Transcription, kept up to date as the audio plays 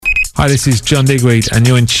Hi, this is John Digweed, and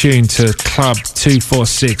you're in tune to Club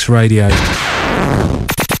 246 Radio.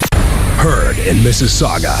 Heard in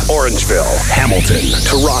Mississauga, Orangeville, Hamilton,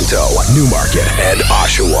 Toronto, Newmarket, and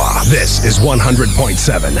Oshawa. This is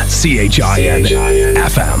 100.7 CHIN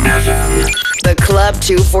FM. The Club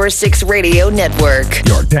 246 Radio Network.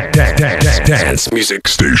 Your dance music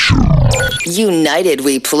station. United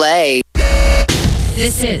we play.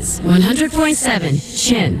 This is 100.7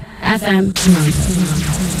 CHIN FM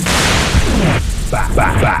Toronto.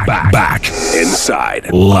 Back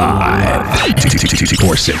inside live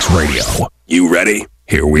 246 Radio. You ready?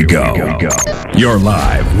 Here we go. You're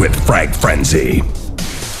live with Frank Frenzy.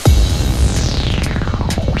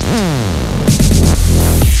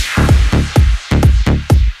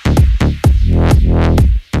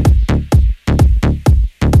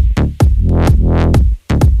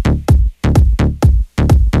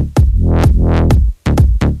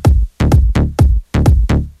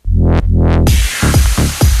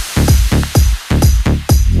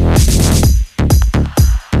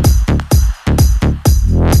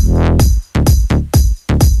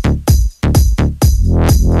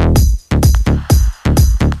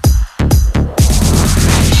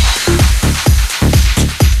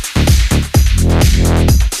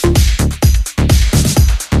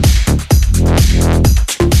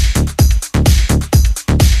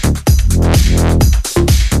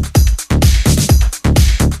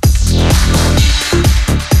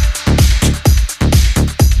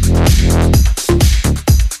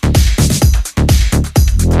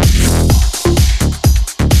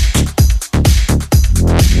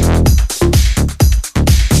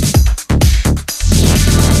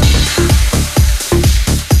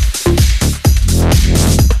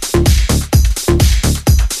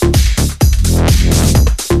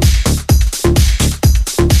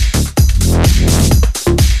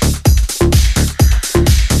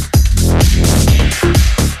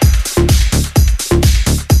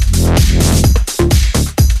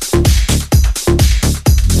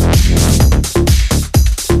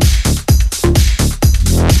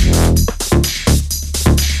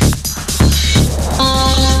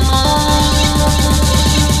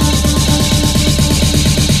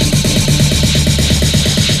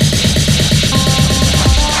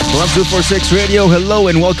 Club 246 Radio, hello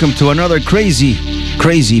and welcome to another crazy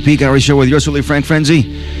peak hour show with yours truly, Frank Frenzy.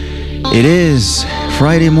 It is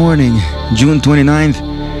Friday morning, June 29th.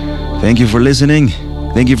 Thank you for listening.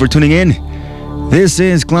 Thank you for tuning in. This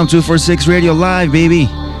is Club 246 Radio live, baby.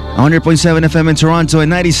 100.7 FM in Toronto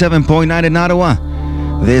and 97.9 in Ottawa.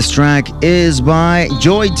 This track is by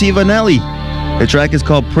Joy T. Vanelli. The track is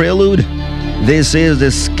called Prelude. This is the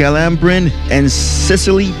Scalambrin and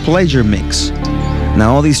Sicily Pleasure Mix.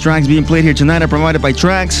 Now, all these tracks being played here tonight are provided by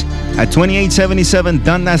Trax at 2877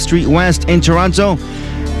 Dundas Street West in Toronto.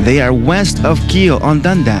 They are west of Keele on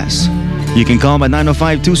Dundas. You can call them at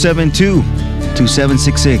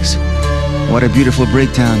 905-272-2766. What a beautiful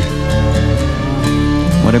breakdown.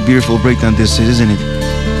 What a beautiful breakdown this is, isn't it?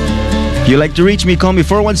 If you'd like to reach me, call me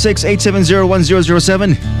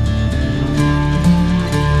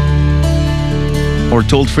 416-870-1007 or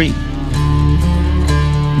toll free.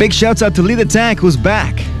 Big shouts out to Lee the Tank, who's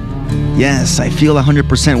back. Yes, I feel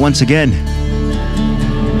 100% once again.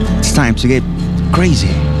 It's time to get crazy.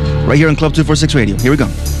 Right here on Club 246 Radio. Here we go.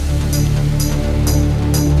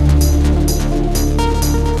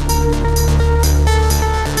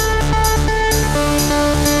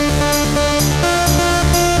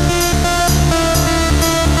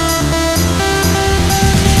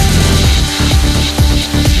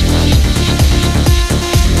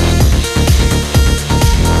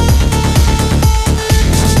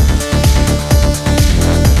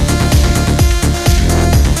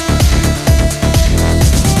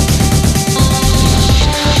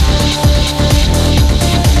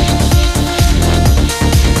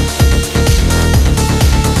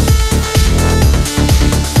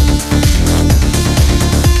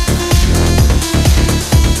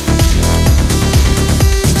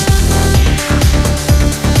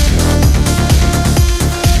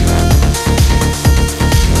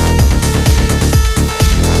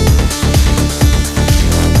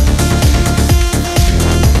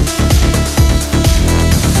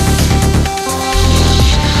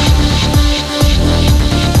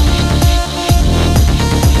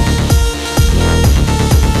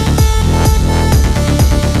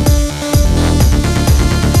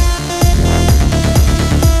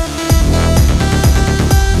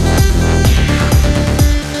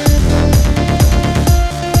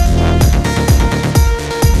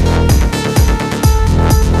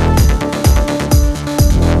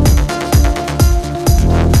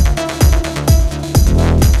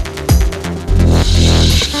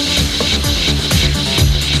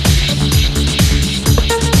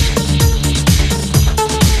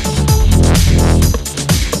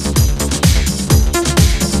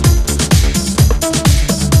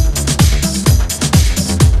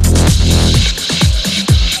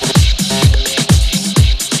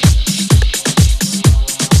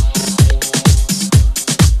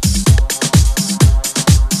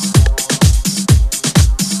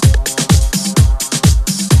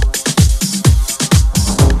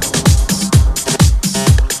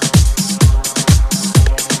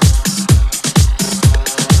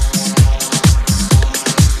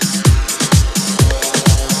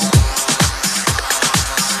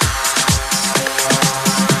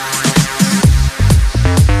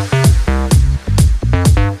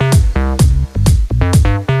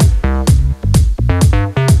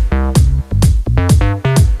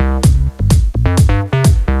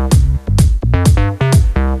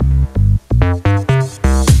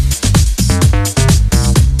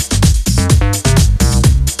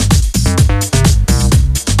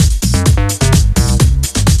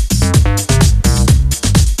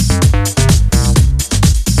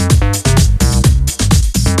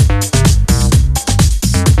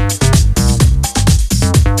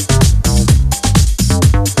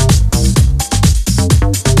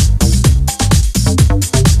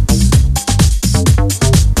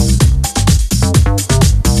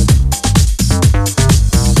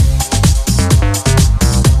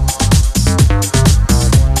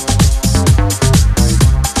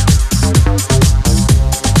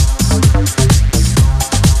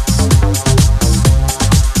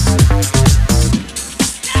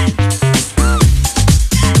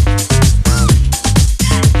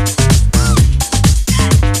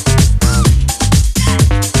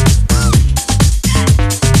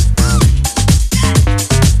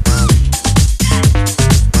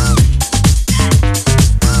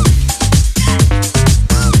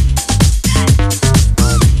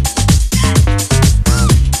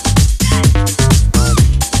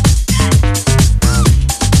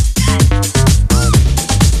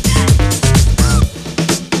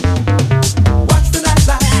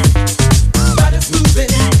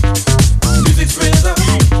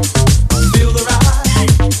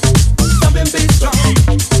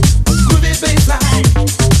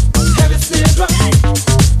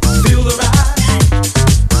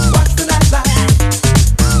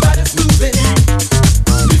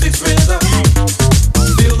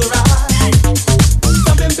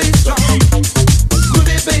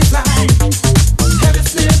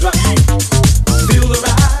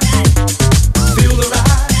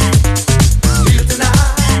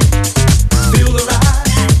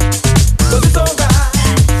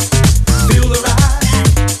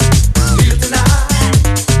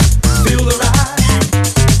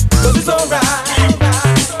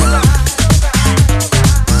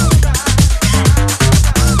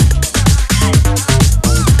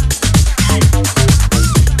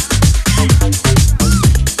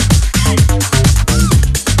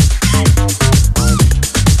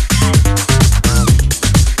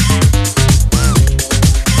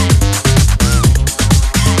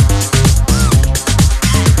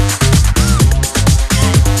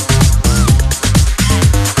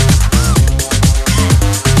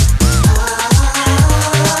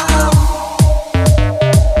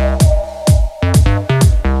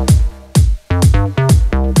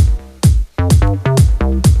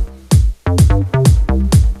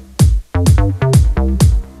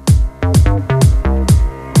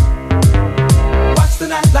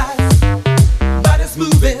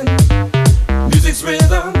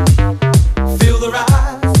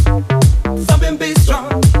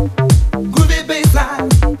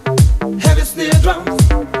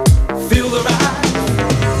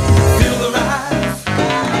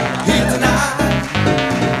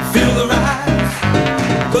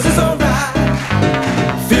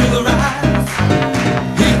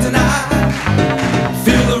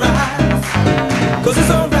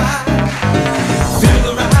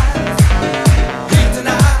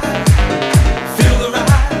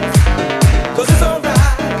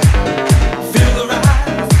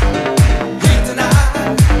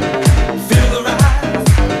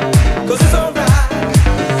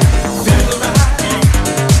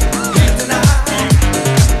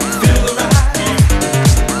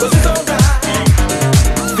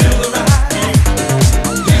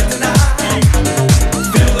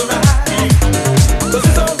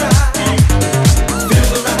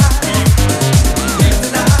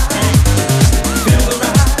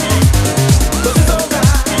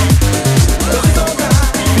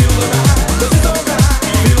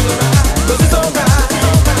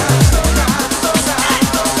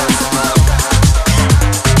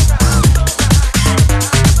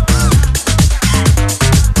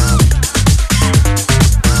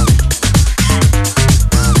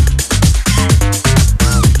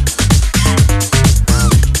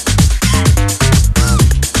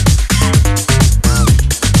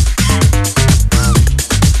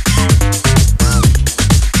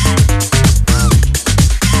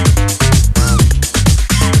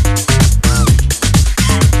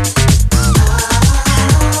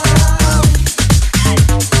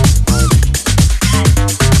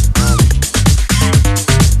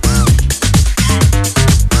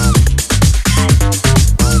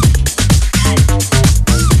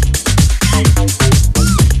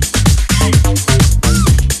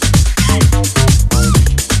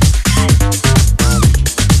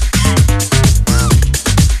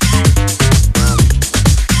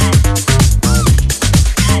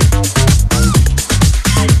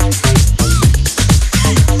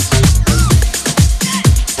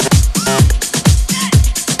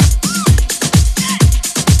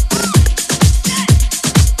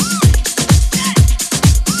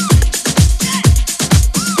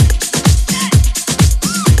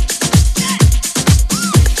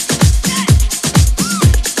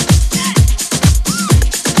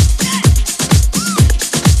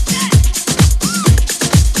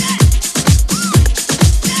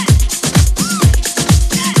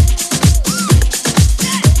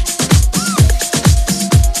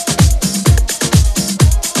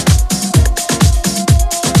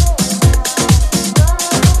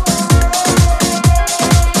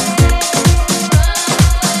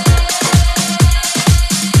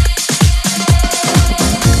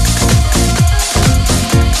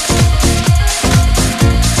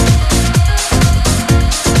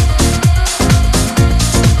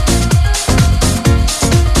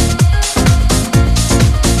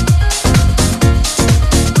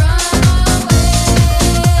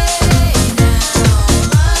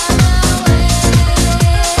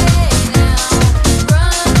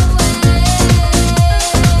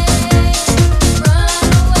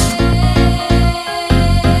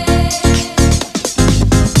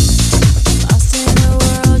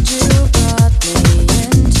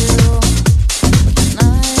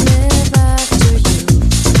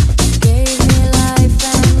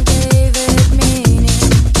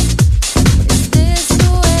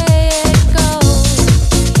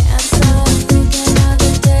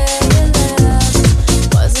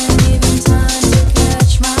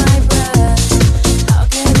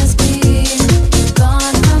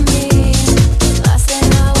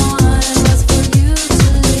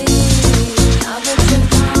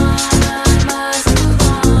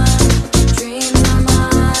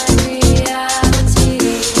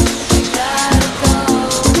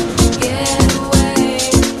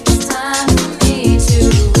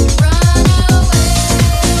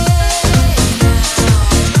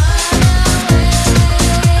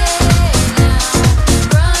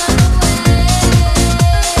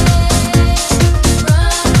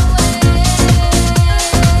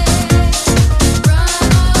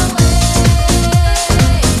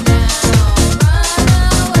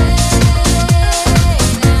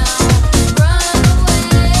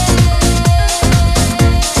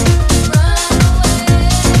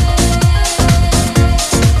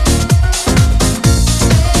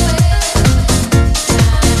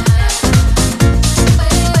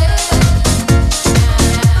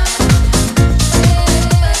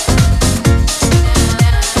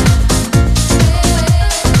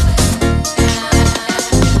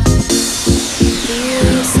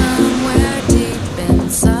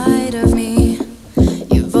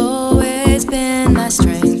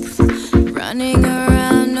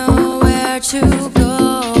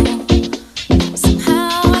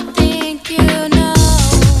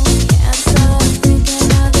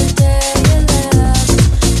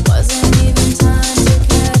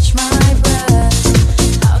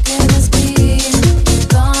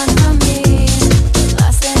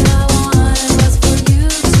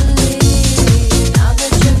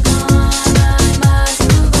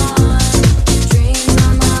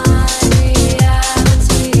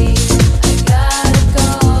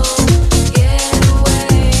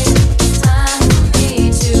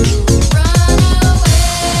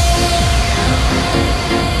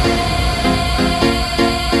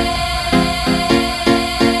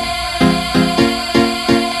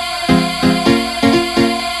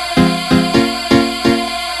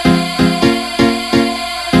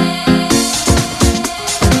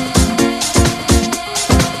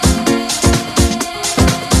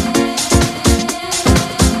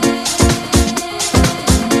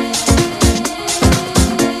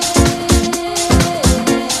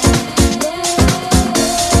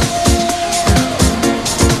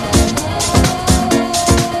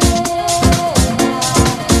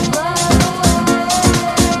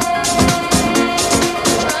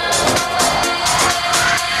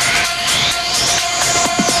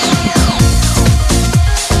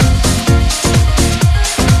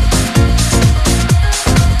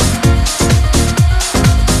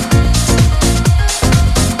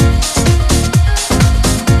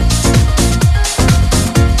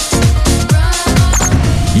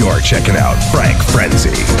 checking out Frank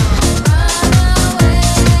Frenzy.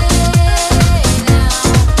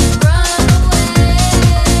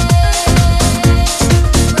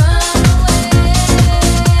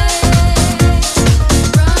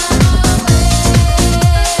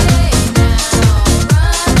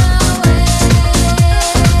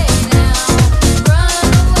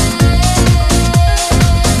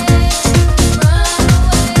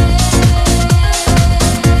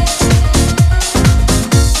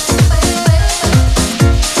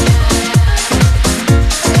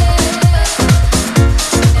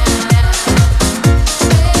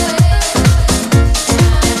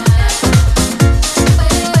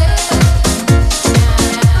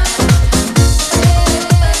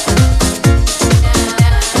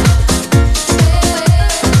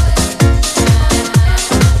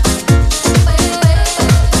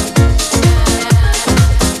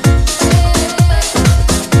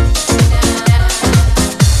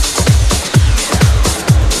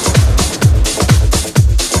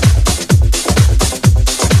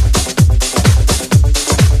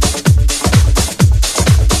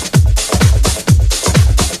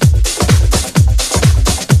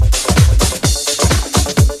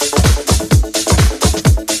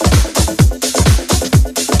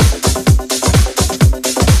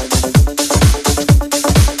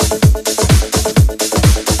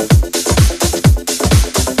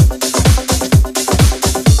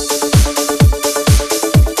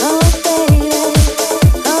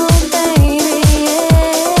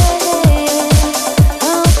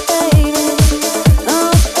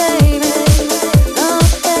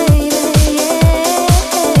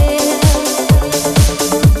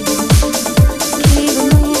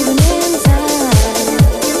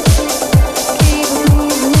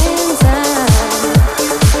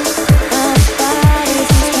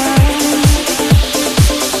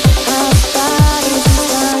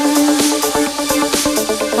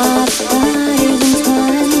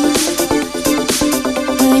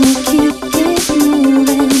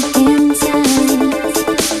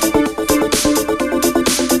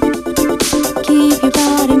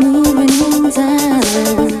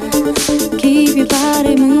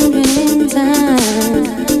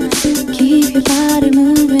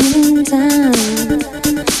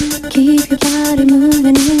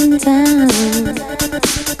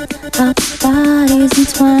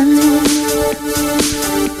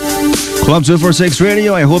 Club 246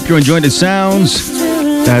 Radio, I hope you're enjoying the sounds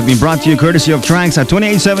that have been brought to you courtesy of Tranks at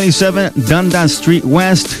 2877 Dundas Street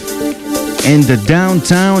West in the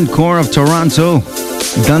downtown core of Toronto.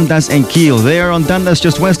 Dundas and Keele. They are on Dundas,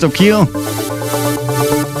 just west of Keele.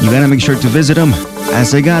 You gotta make sure to visit them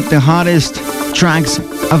as they got the hottest tracks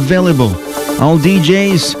available. All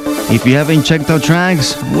DJs, if you haven't checked out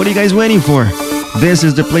Tranks, what are you guys waiting for? This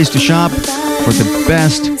is the place to shop for the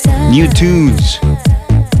best new tunes.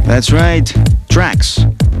 That's right, Tracks.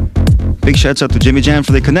 Big shouts out to Jimmy Jam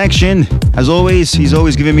for the connection. As always, he's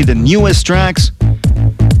always giving me the newest tracks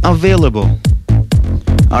available.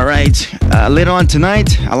 All right, later on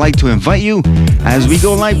tonight, I'd like to invite you as we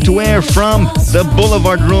go live to air from the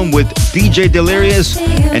Boulevard Room with DJ Delirious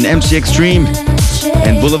and MC Extreme.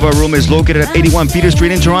 And Boulevard Room is located at 81 Peter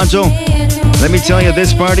Street in Toronto. Let me tell you,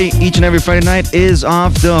 this party each and every Friday night is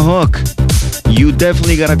off the hook. You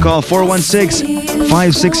definitely gotta call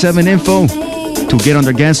 416-567-INFO to get on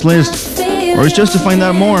the guest list, or it's just to find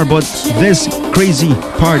out more about this crazy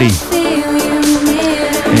party.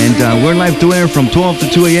 And we're live to air from 12 to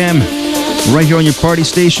 2 a.m. right here on your party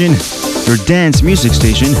station, your dance music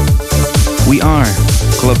station. We are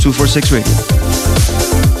Club 246 Radio.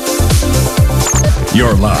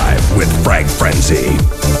 You're live with Frank Frenzy.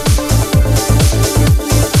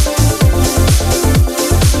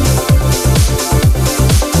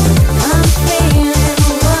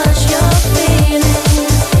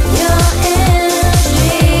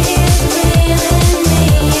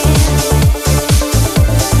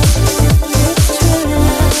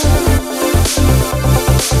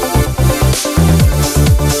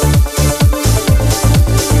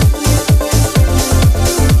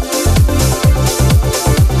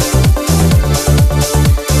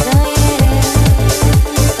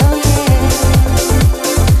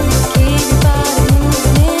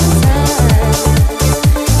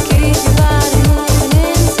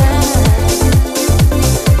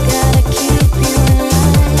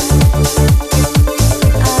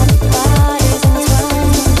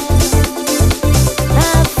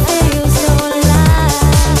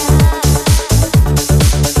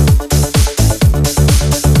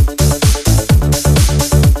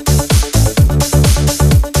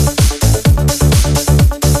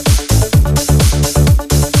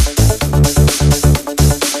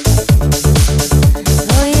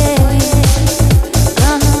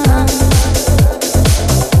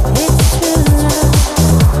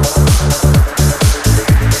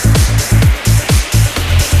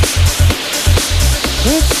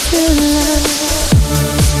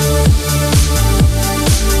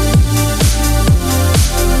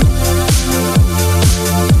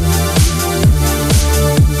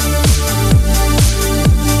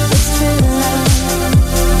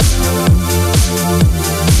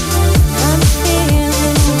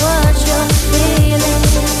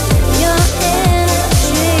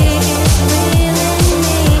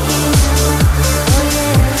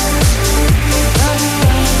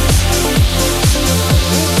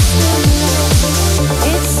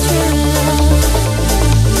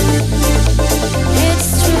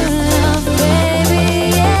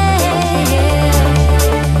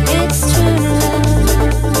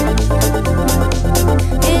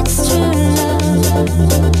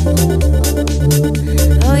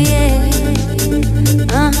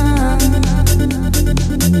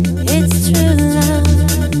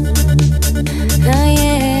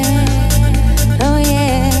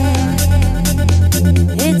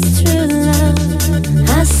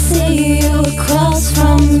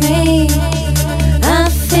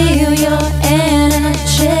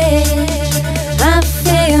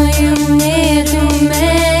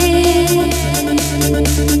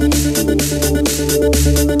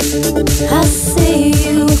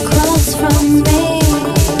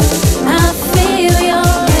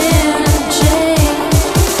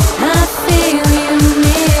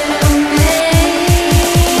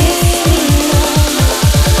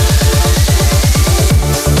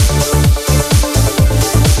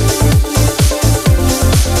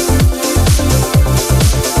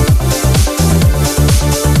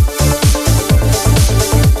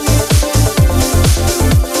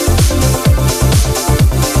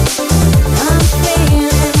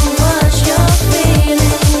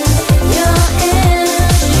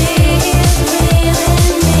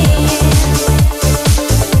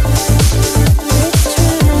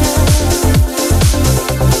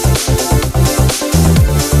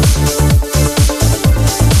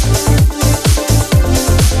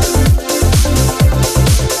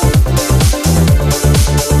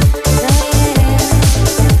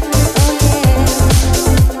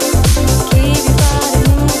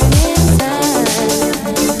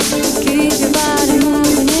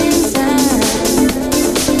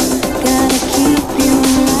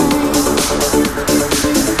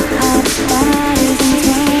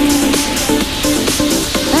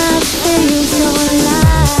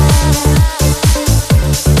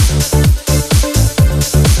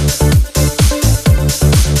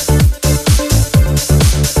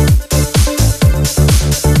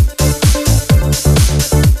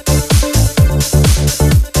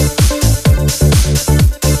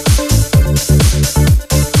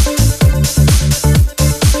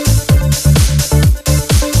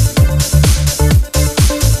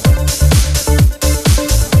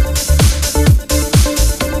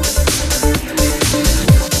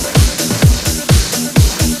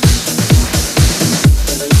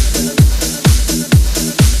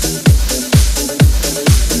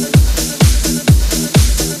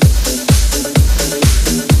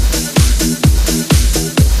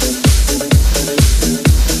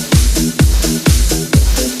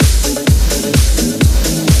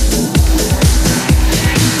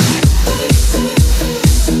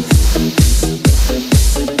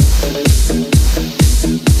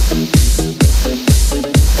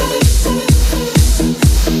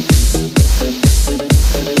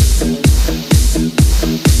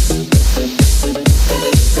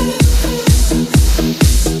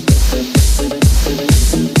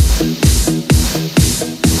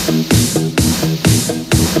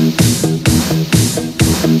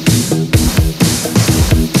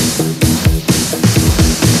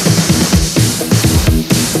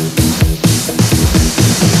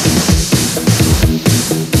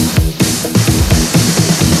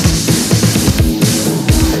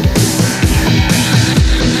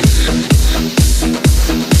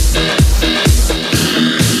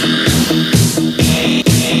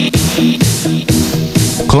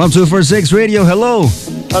 Club 246 Radio, hello.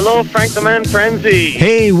 Hello, Frank the Man Frenzy.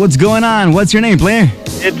 Hey, what's going on? What's your name, player?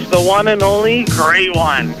 It's the one and only Great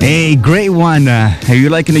One. Hey, Great One. Are you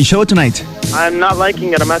liking the show tonight? I'm not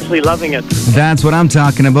liking it. I'm actually loving it. That's what I'm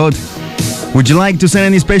talking about. Would you like to send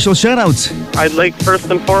any special shout-outs? I'd like first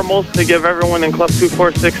and foremost to give everyone in Club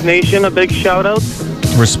 246 Nation a big shout-out.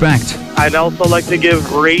 Respect. I'd also like to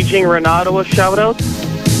give Raging Renato a shout-out.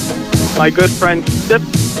 My good friend Sip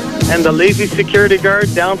and the lazy security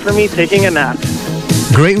guard down for me taking a nap.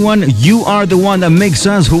 Great One, you are the one that makes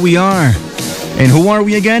us who we are. And who are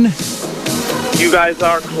we again? You guys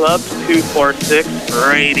are Club 246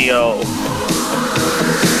 Radio.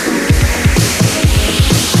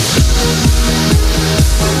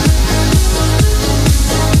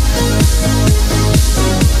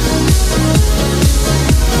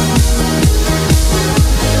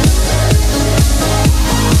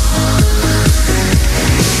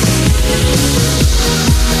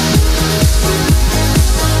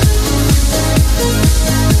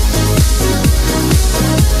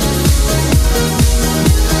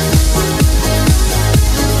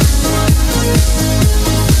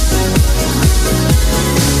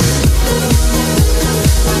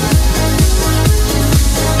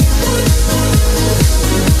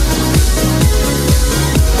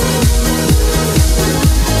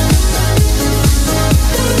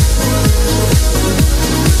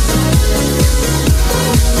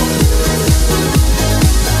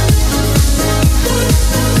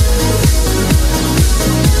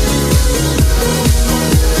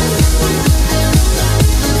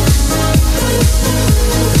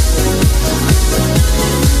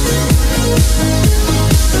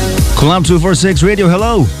 Club 246 Radio,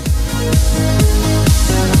 hello.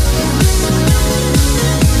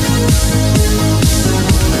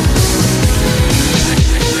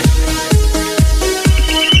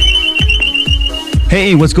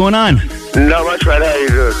 Hey, what's going on? Not much, right? How you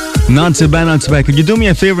doing? Not too bad, not too bad. Could you do me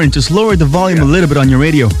a favor and just lower the volume a little bit on your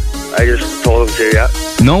radio? I just told him to, yeah.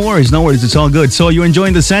 No worries, no worries. It's all good. So, you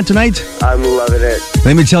enjoying the set tonight? I'm loving it.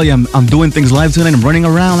 Let me tell you, I'm doing things live tonight. I'm running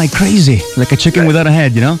around like crazy, like a chicken without a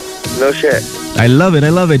head, you know? No shit. I love it, I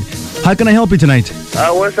love it. How can I help you tonight?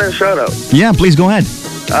 I want to send a shout out. Yeah, please go ahead.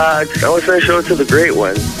 I want to send a shout out to the great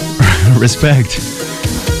one. Respect.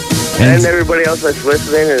 And everybody else that's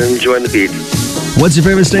listening and enjoying the beats. What's your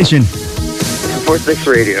favorite station? 46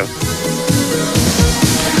 Radio.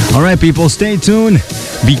 All right, people, stay tuned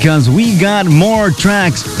because we got more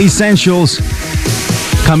tracks, essentials,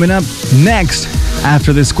 coming up next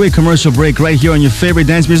after this quick commercial break right here on your favorite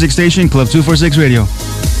dance music station, Club 246 Radio.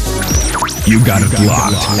 You got it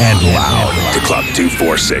locked and loud to Club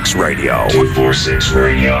 246 Radio. 246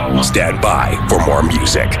 Radio. Stand by for more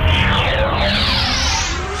music.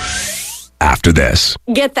 After this.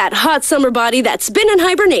 Get that hot summer body that's been in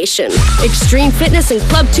hibernation. Extreme Fitness and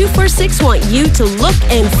Club 246 want you to look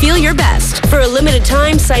and feel your best. For a limited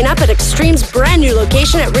time, sign up at Extreme's brand new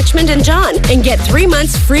location at Richmond and John and get 3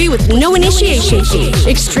 months free with no initiation fee.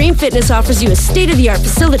 Extreme Fitness offers you a state-of-the-art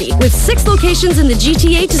facility with 6 locations in the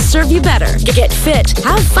GTA to serve you better. Get fit,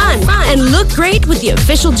 have fun, and look great with the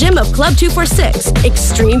official gym of Club 246,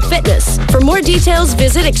 Extreme Fitness. For more details,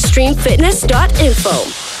 visit extremefitness.info.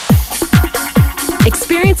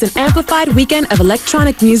 Experience an amplified weekend of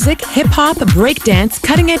electronic music, hip-hop, breakdance,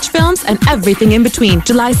 cutting-edge films, and everything in between.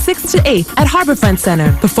 July 6th to 8th at Harbourfront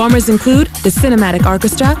Center. Performers include the Cinematic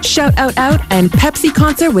Orchestra, Shout Out Out, and Pepsi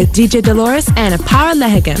Concert with DJ Dolores and Apara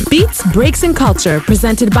Lehigam. Beats, Breaks, and Culture,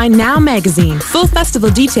 presented by Now Magazine. Full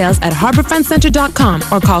festival details at harbourfrontcenter.com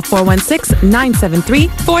or call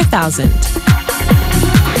 416-973-4000.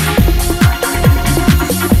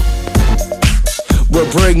 We're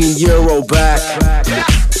bringing Euro back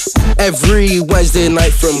every Wednesday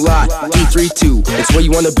night from Lot 232. It's where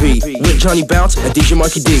you want to be with Johnny Bounce and DJ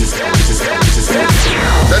Marky D.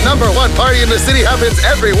 The #1 party in the city happens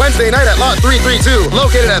every Wednesday night at Lot 332,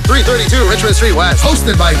 located at 332 Richmond Street West.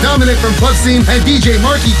 Hosted by Dominic from Club Scene and DJ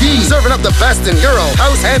Marky D. Serving up the best in Euro,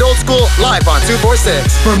 house, and old school live on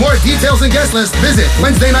 246. For more details and guest list, visit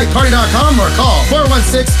WednesdayNightParty.com or call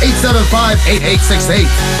 416-875-8868.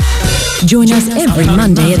 Join us every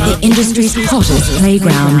Monday at the industry's hottest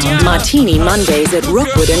playground. Martini Mondays at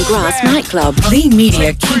Rockwood and Grass Nightclub. Clean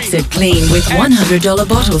Media keeps it clean with $100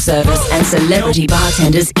 bottle service and celebrity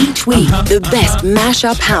bartenders each week. The best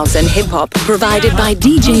mashup house and hip-hop provided by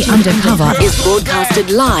DJ Undercover is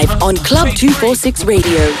broadcasted live on Club 246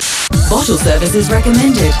 Radio. Bottle service is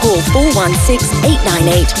recommended. Call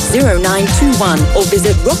 416-898-0921 or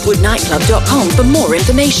visit rockwoodnightclub.com for more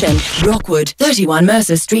information. Rockwood, 31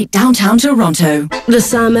 Mercer Street, downtown Toronto. The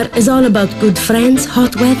summer is all about good friends,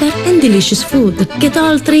 hot weather, and delicious food. Get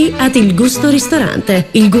all 3 at Il Gusto Ristorante.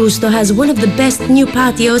 Il Gusto has one of the best new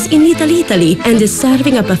patios in Italy and is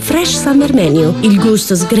serving up a fresh summer menu. Il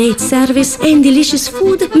Gusto's great service and delicious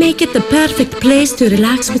food make it the perfect place to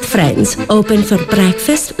relax with friends. Open for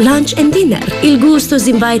breakfast, lunch, and dinner. Il Gusto's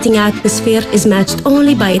inviting atmosphere is matched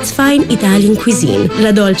only by its fine Italian cuisine.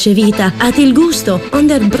 La Dolce Vita at Il Gusto on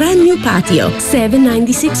their brand new patio,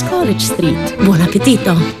 796 College Street. Buon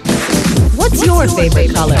appetito! What's your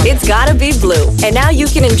favorite color? It's gotta be blue. And now you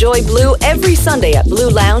can enjoy blue every Sunday at Blue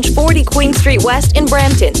Lounge, 40 Queen Street West in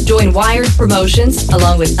Brampton. Join Wired Promotions,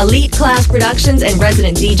 along with Elite Class Productions and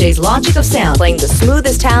resident DJs Logic of Sound, playing the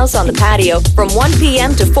smoothest house on the patio from 1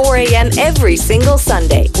 p.m. to 4 a.m. every single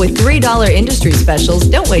Sunday. With $3 industry specials,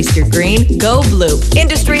 don't waste your green. Go Blue.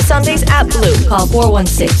 Industry Sundays at Blue. Call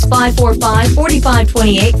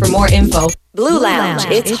 416-545-4528 for more info. Blue Lounge,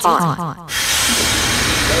 it's hot.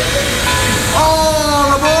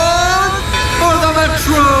 All aboard for the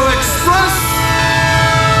Metro Express!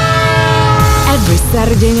 Every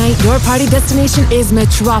Saturday night, your party destination is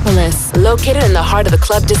Metropolis. Located in the heart of the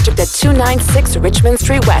club district at 296 Richmond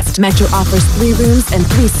Street West, Metro offers 3 rooms and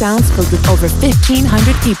 3 sounds filled with over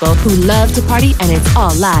 1,500 people who love to party, and it's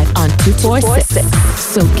all live on 246.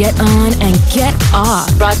 So get on and get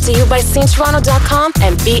off. Brought to you by StToronto.com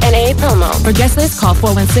and BNA Promo. For guest list, call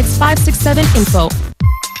 416-567-INFO.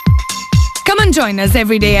 Come and join us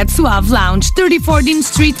every day at Suave Lounge, 34 Dean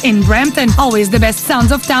Street in Brampton. Always the best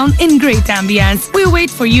sounds of town in great ambience. We wait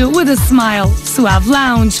for you with a smile. Suave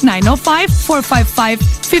Lounge,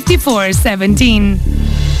 905-455-5417.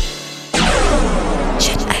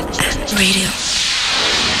 Radio.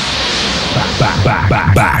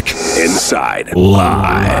 Back inside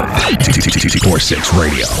live. 246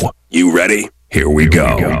 Radio. You ready? Here we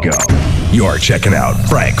go. You're checking out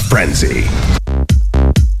Frank Frenzy.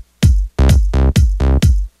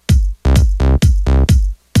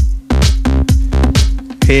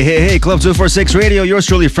 Hey, Club 246 Radio, yours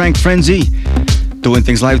truly, Frank Frenzy, doing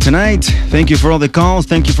things live tonight. Thank you for all the calls,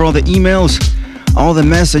 thank you for all the emails, all the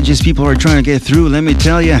messages people are trying to get through. Let me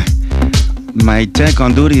tell you, my tech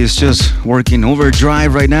on duty is just working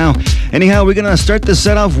overdrive right now. Anyhow, we're gonna start the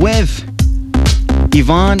set off with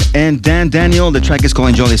Yvonne and Dan Daniel. The track is called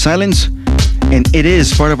Enjoy the Silence, and it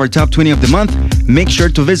is part of our top 20 of the month. Make sure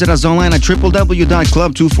to visit us online at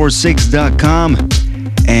www.club246.com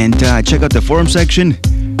and check out the forum section.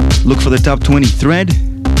 Look for the top 20 thread,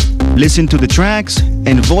 listen to the tracks,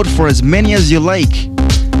 and vote for as many as you like.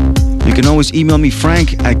 You can always email me,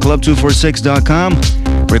 Frank, at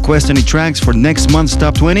club246.com. Request any tracks for next month's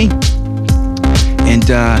top 20. And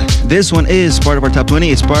this one is part of our top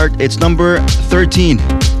 20. It's number 13.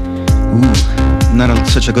 Ooh, not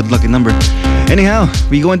such a good looking number. Anyhow,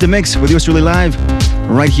 we go into mix with yours truly live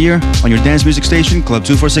right here on your dance music station, Club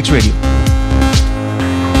 246 Radio.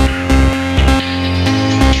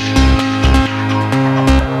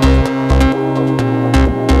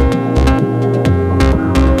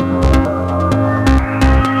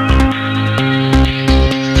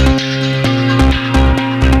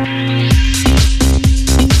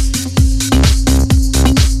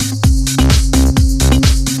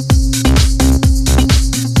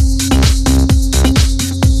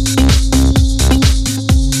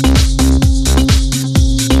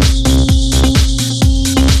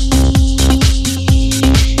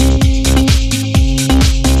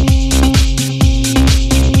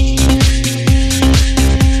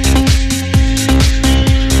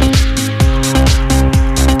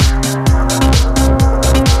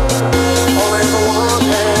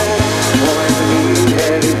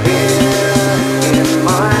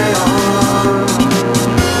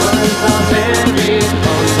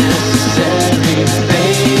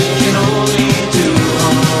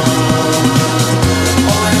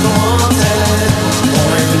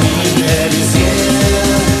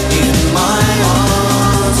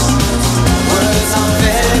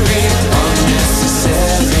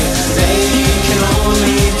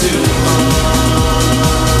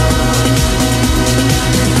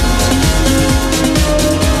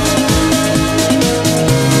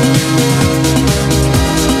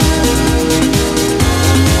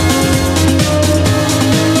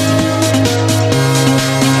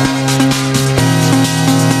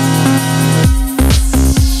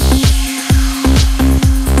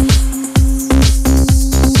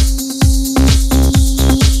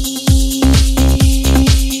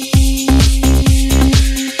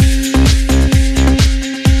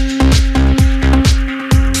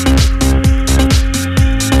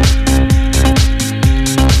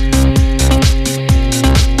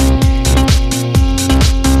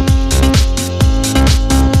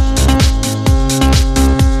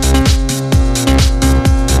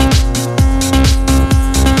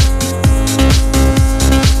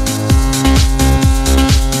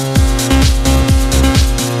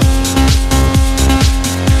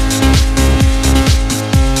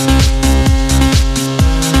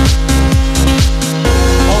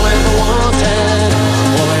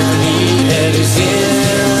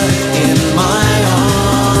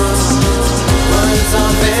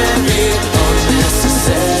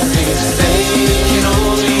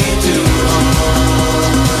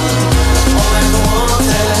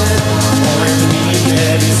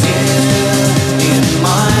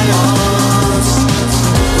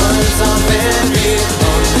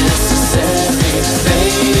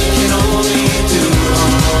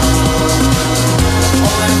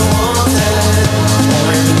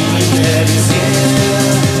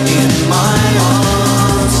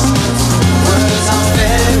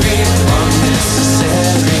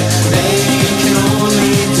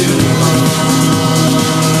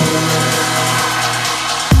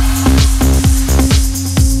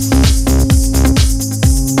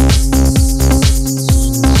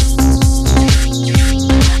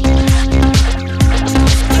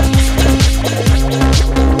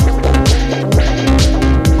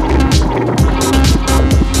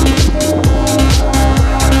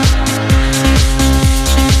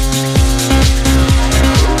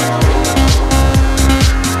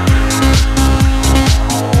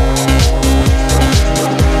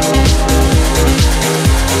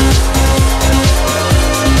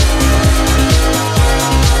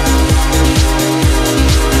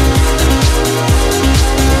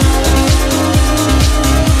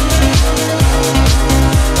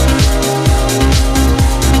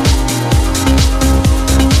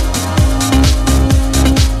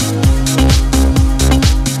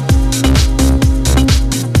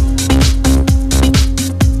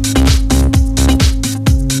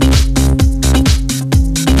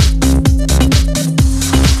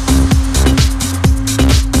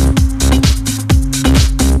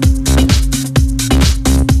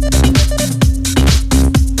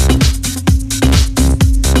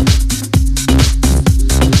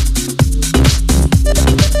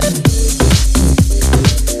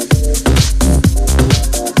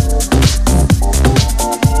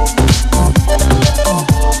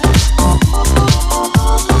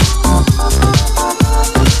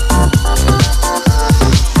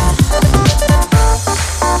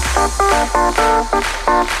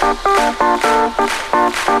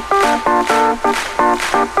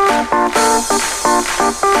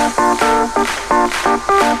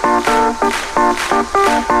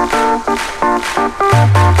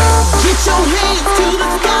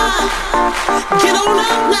 Get on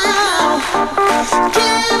up now.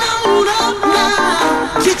 Get on up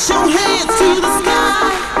now. Get your hands to the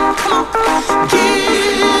sky. Come on.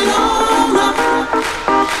 Get on up.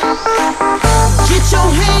 Get your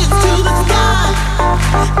hands to the sky.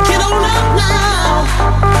 Get on up now.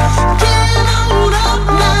 Get on up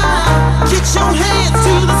now. Get your hands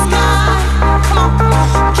to the sky. Come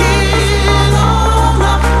on. Get on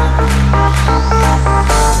up.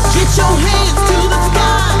 Get your hands to the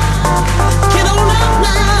sky. Get on up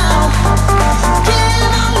now. Get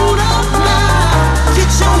on up now.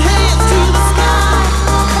 Get your hands to the sky.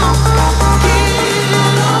 Get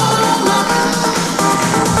on up.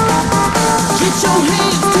 Get your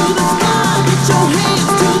hands to the sky. Get your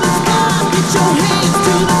hands to the sky. Get your hands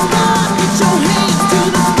to the sky. Get your hands to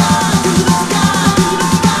the sky. To the sky.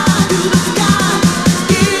 To the sky. To the sky.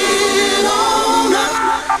 Get on up.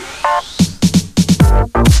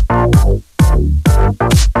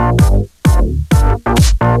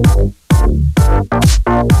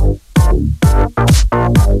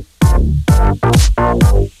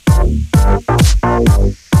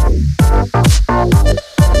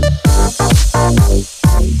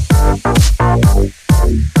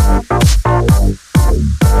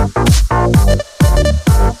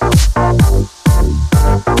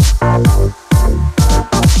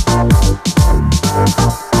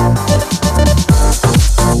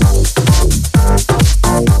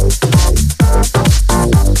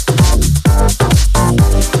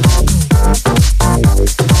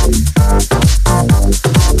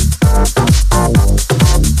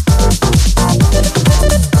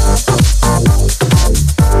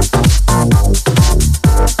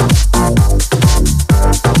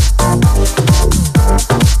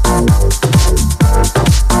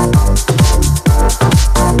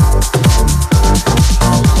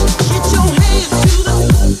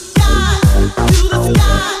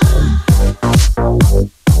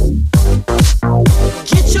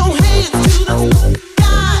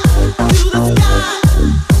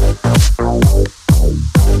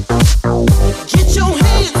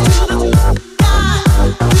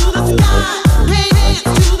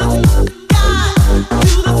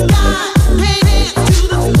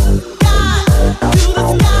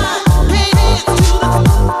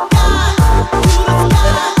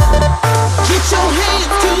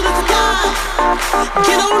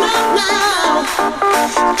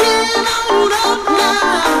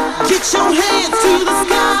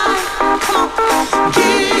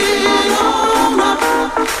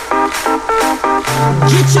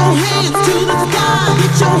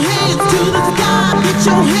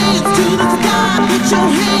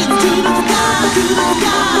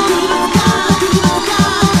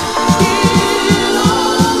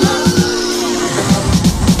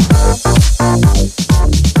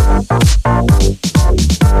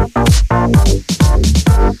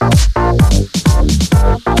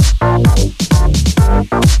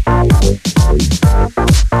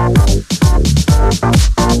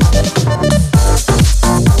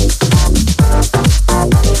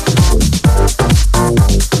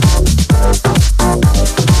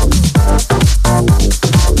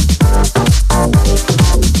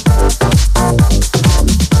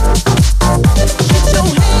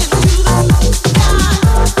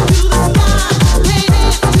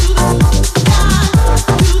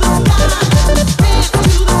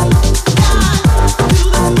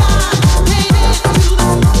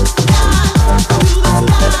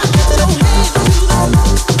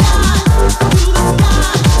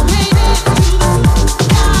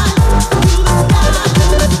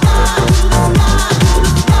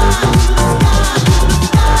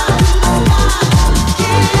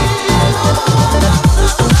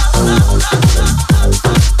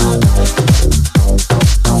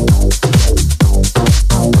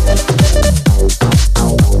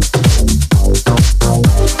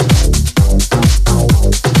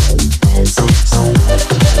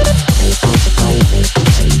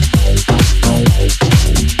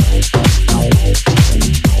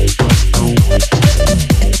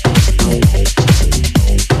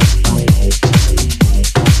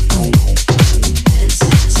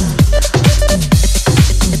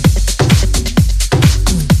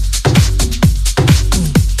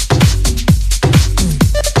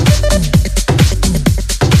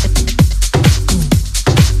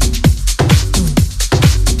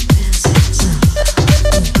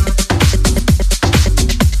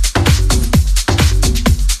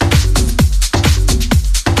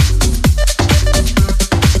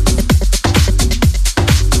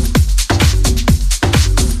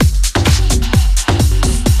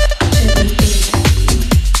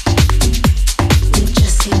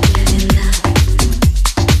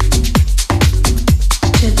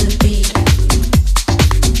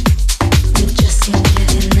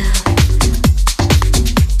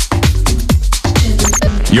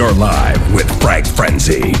 You're live with Frank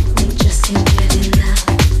Frenzy.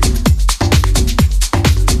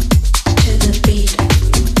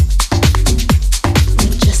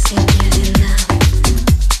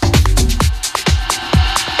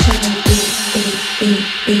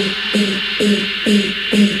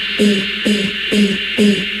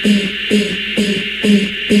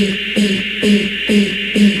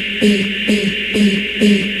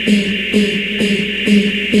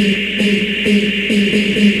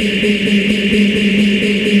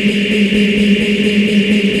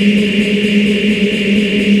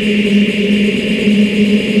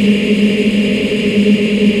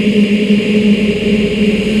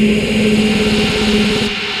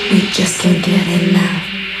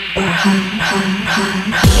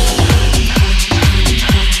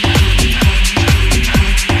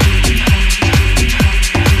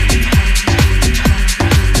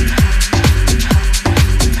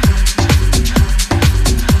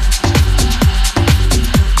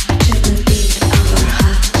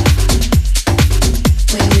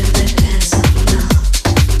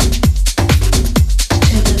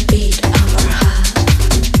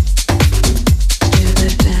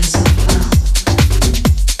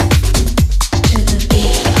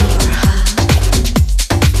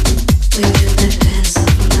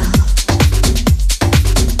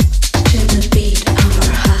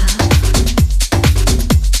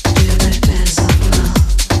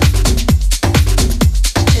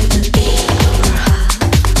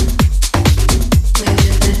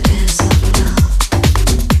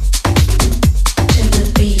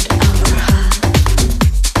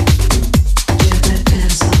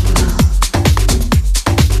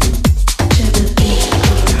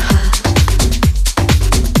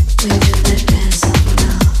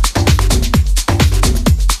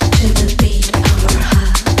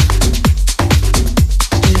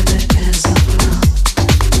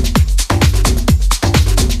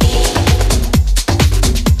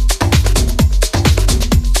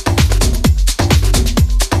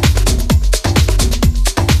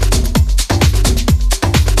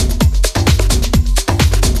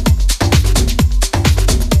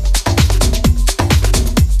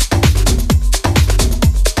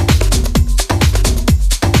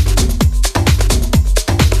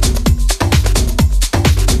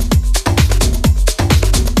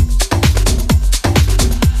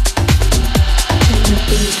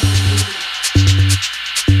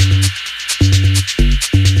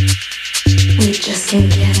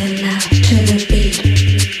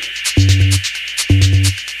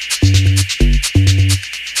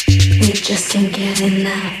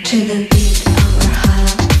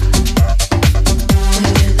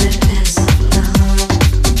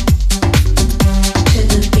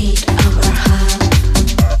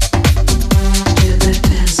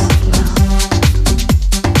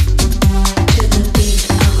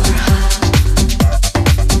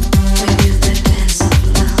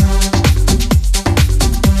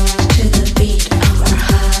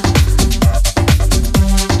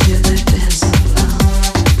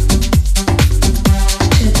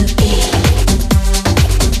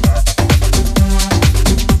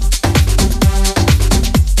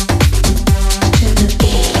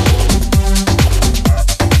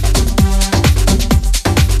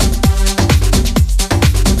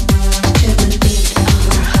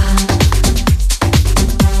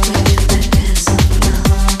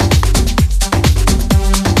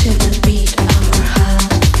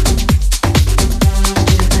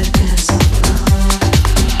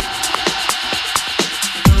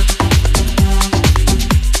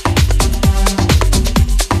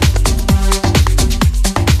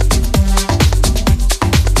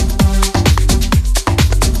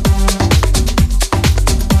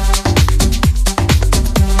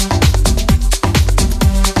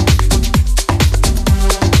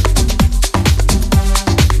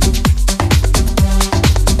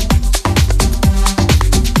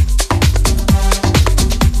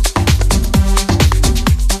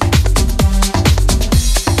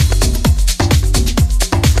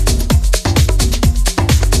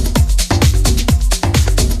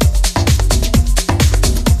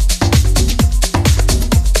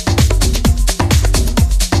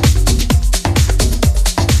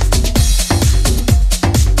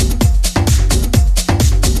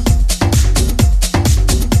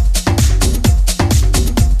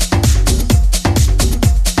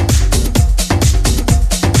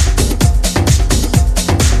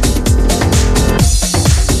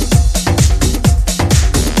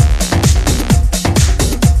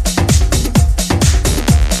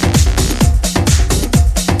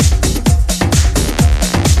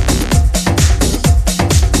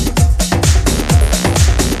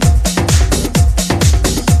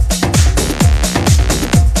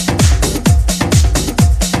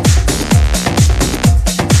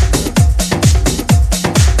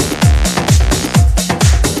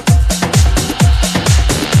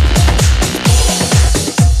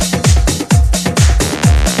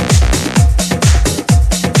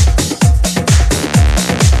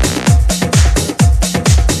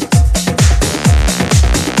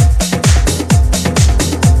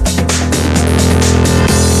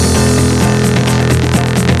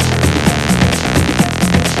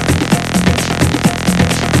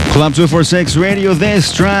 Club 246 Radio.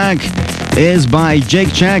 This track is by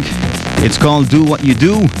Jake Check. It's called Do What You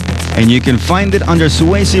Do, and you can find it under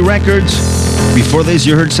Suesi Records. Before this,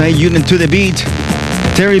 you heard Sayun and To The Beat.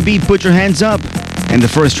 Terry Beat, Put Your Hands Up. And the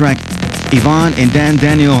first track, Yvonne and Dan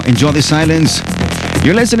Daniel, Enjoy the Silence.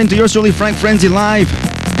 You're listening to yours truly, Frank Frenzy, live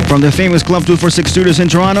from the famous Club 246 studios in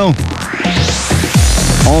Toronto.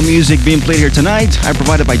 All music being played here tonight are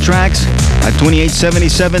provided by Trax at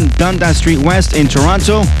 2877 Dundas Street West in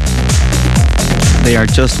Toronto. They are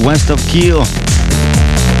just west of Keele.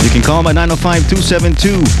 You can call them at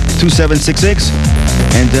 905-272-2766.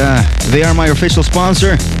 And they are my official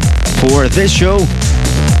sponsor for this show,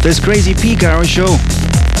 this crazy peak hour show.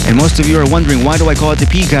 And most of you are wondering, why do I call it the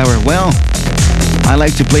peak hour? Well, I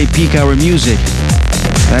like to play peak hour music.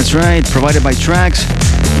 That's right, provided by Trax.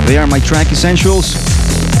 They are my track essentials.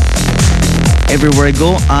 Everywhere I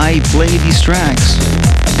go, I play these tracks.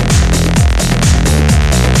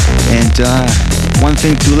 And one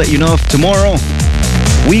thing to let you know of, tomorrow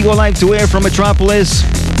we go live to air from Metropolis.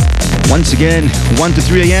 Once again, 1 to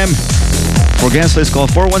 3 a.m. For guest list, call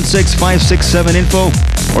 416-567-INFO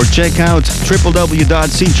or check out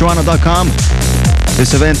www.scenetoronto.com.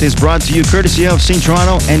 This event is brought to you courtesy of Scene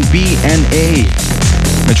Toronto and BNA.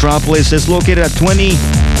 Metropolis is located at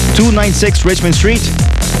 2296 Richmond Street.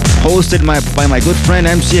 Hosted by my good friend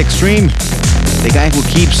MC Extreme, the guy who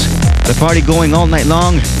keeps the party going all night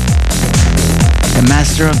long. The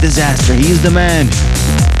master of disaster, he's the man.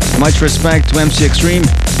 Much respect to MC Extreme.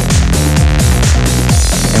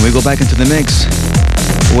 And we go back into the mix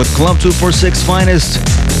with Club 246 finest,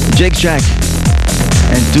 Jake Jack,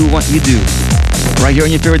 and Do What You Do. Right here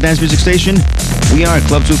on your favorite dance music station, we are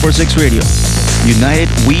Club 246 Radio. United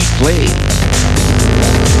We Play.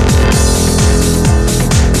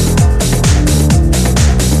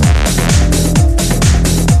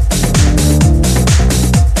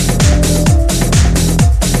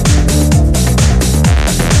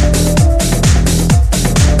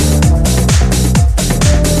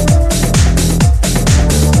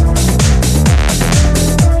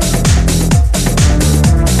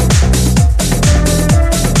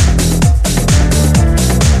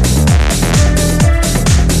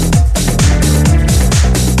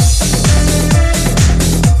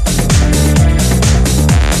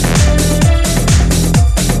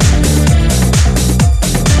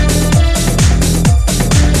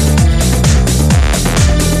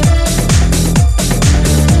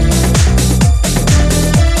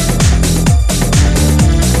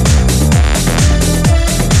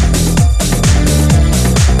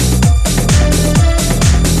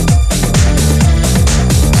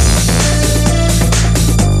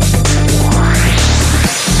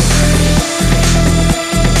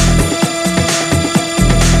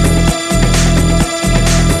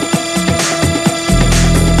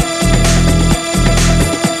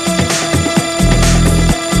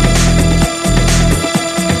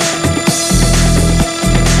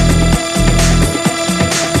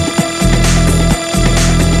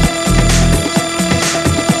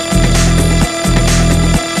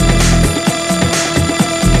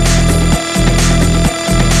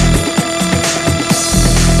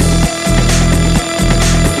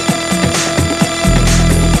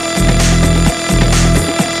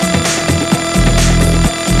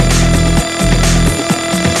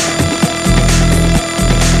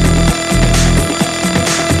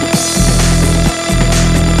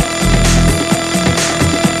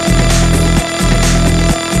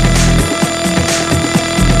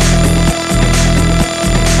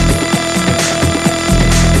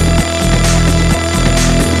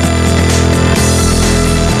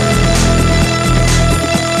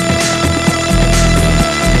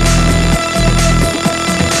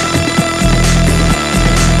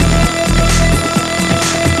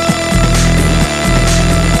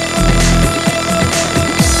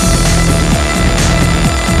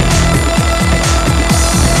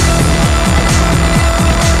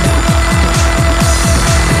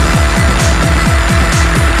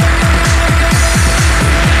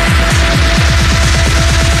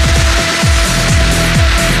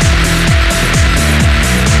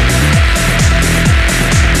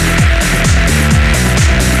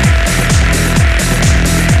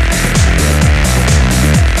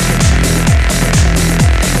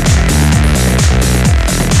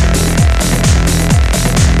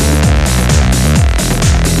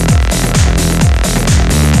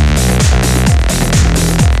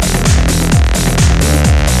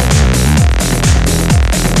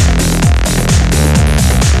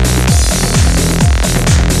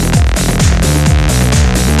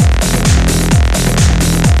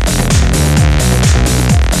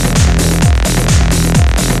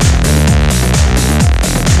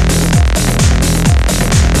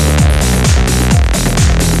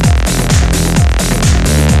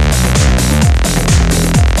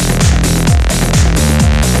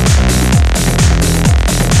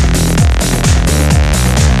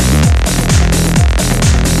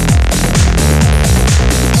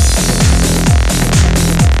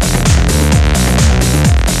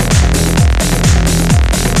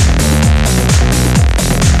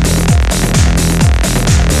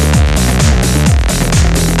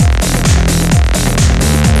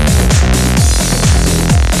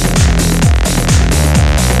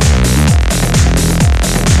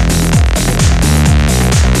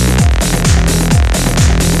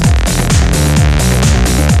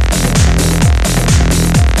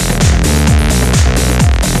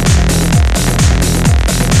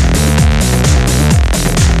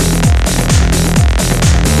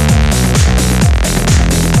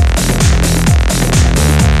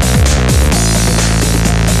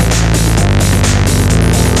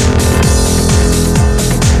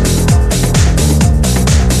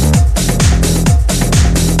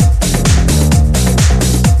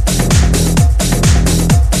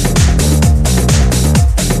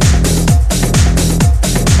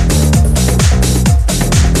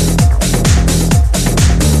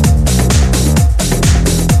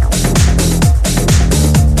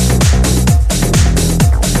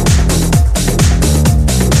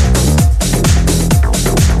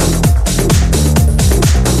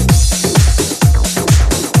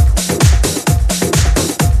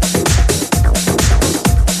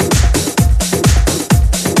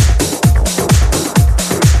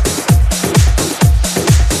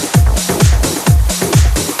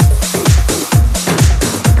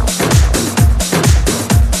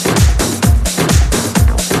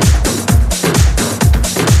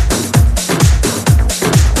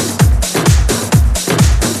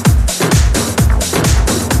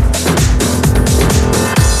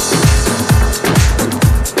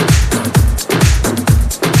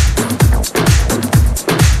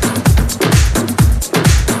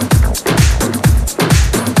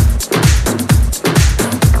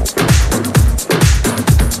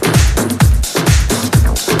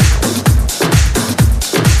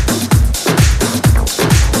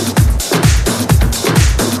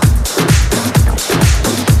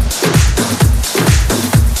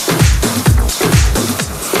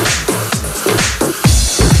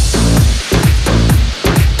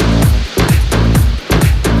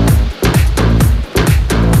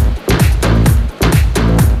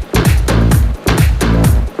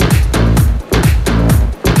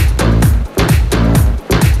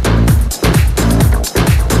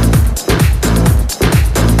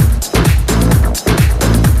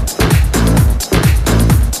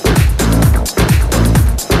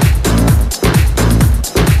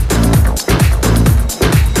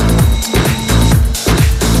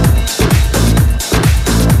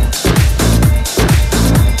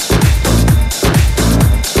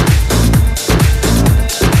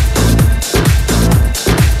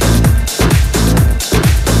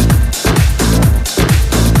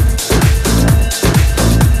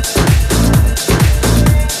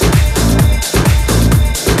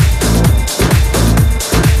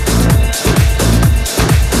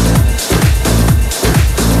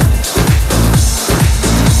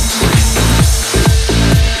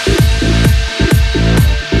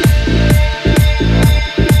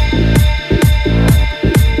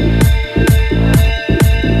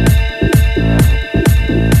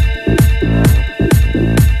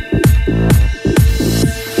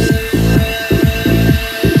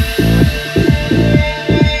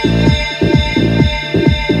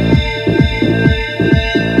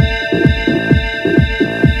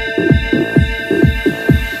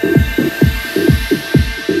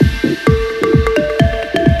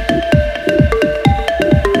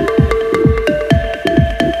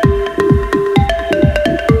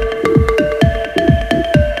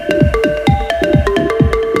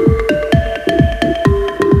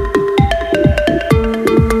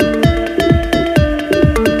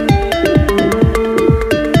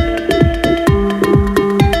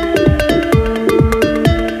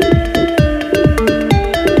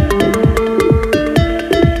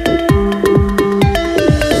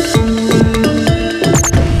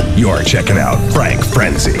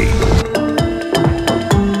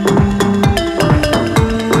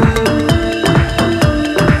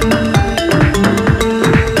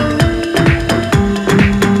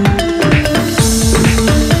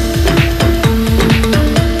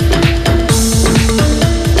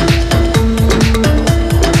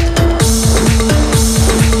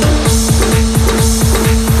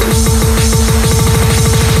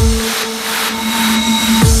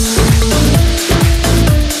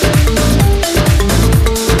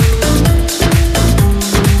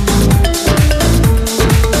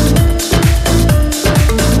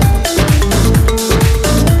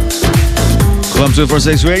 Club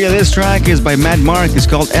 246 Radio. This track is by Mad Mark. It's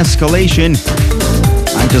called Escalation.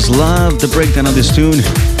 I just love the breakdown of this tune.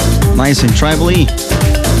 Nice and tribally.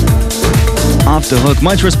 Off the hook.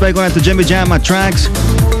 Much respect going out to Jimmy Jam at Tracks.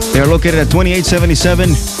 They are located at 2877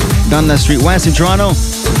 Dundas Street West in Toronto.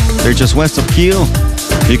 They're just west of Keele.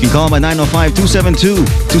 You can call them at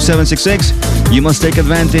 905-272-2766. You must take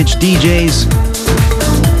advantage, DJs,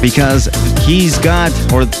 because he's got,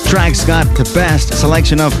 or Tracks got, the best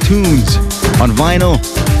selection of tunes on vinyl.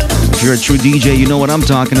 If you're a true DJ, you know what I'm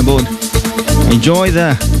talking about. Enjoy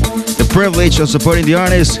the privilege of supporting the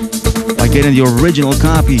artist by getting the original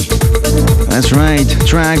copy. That's right,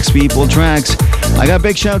 Tracks, people, Tracks. I got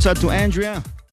big shouts out to Andrea.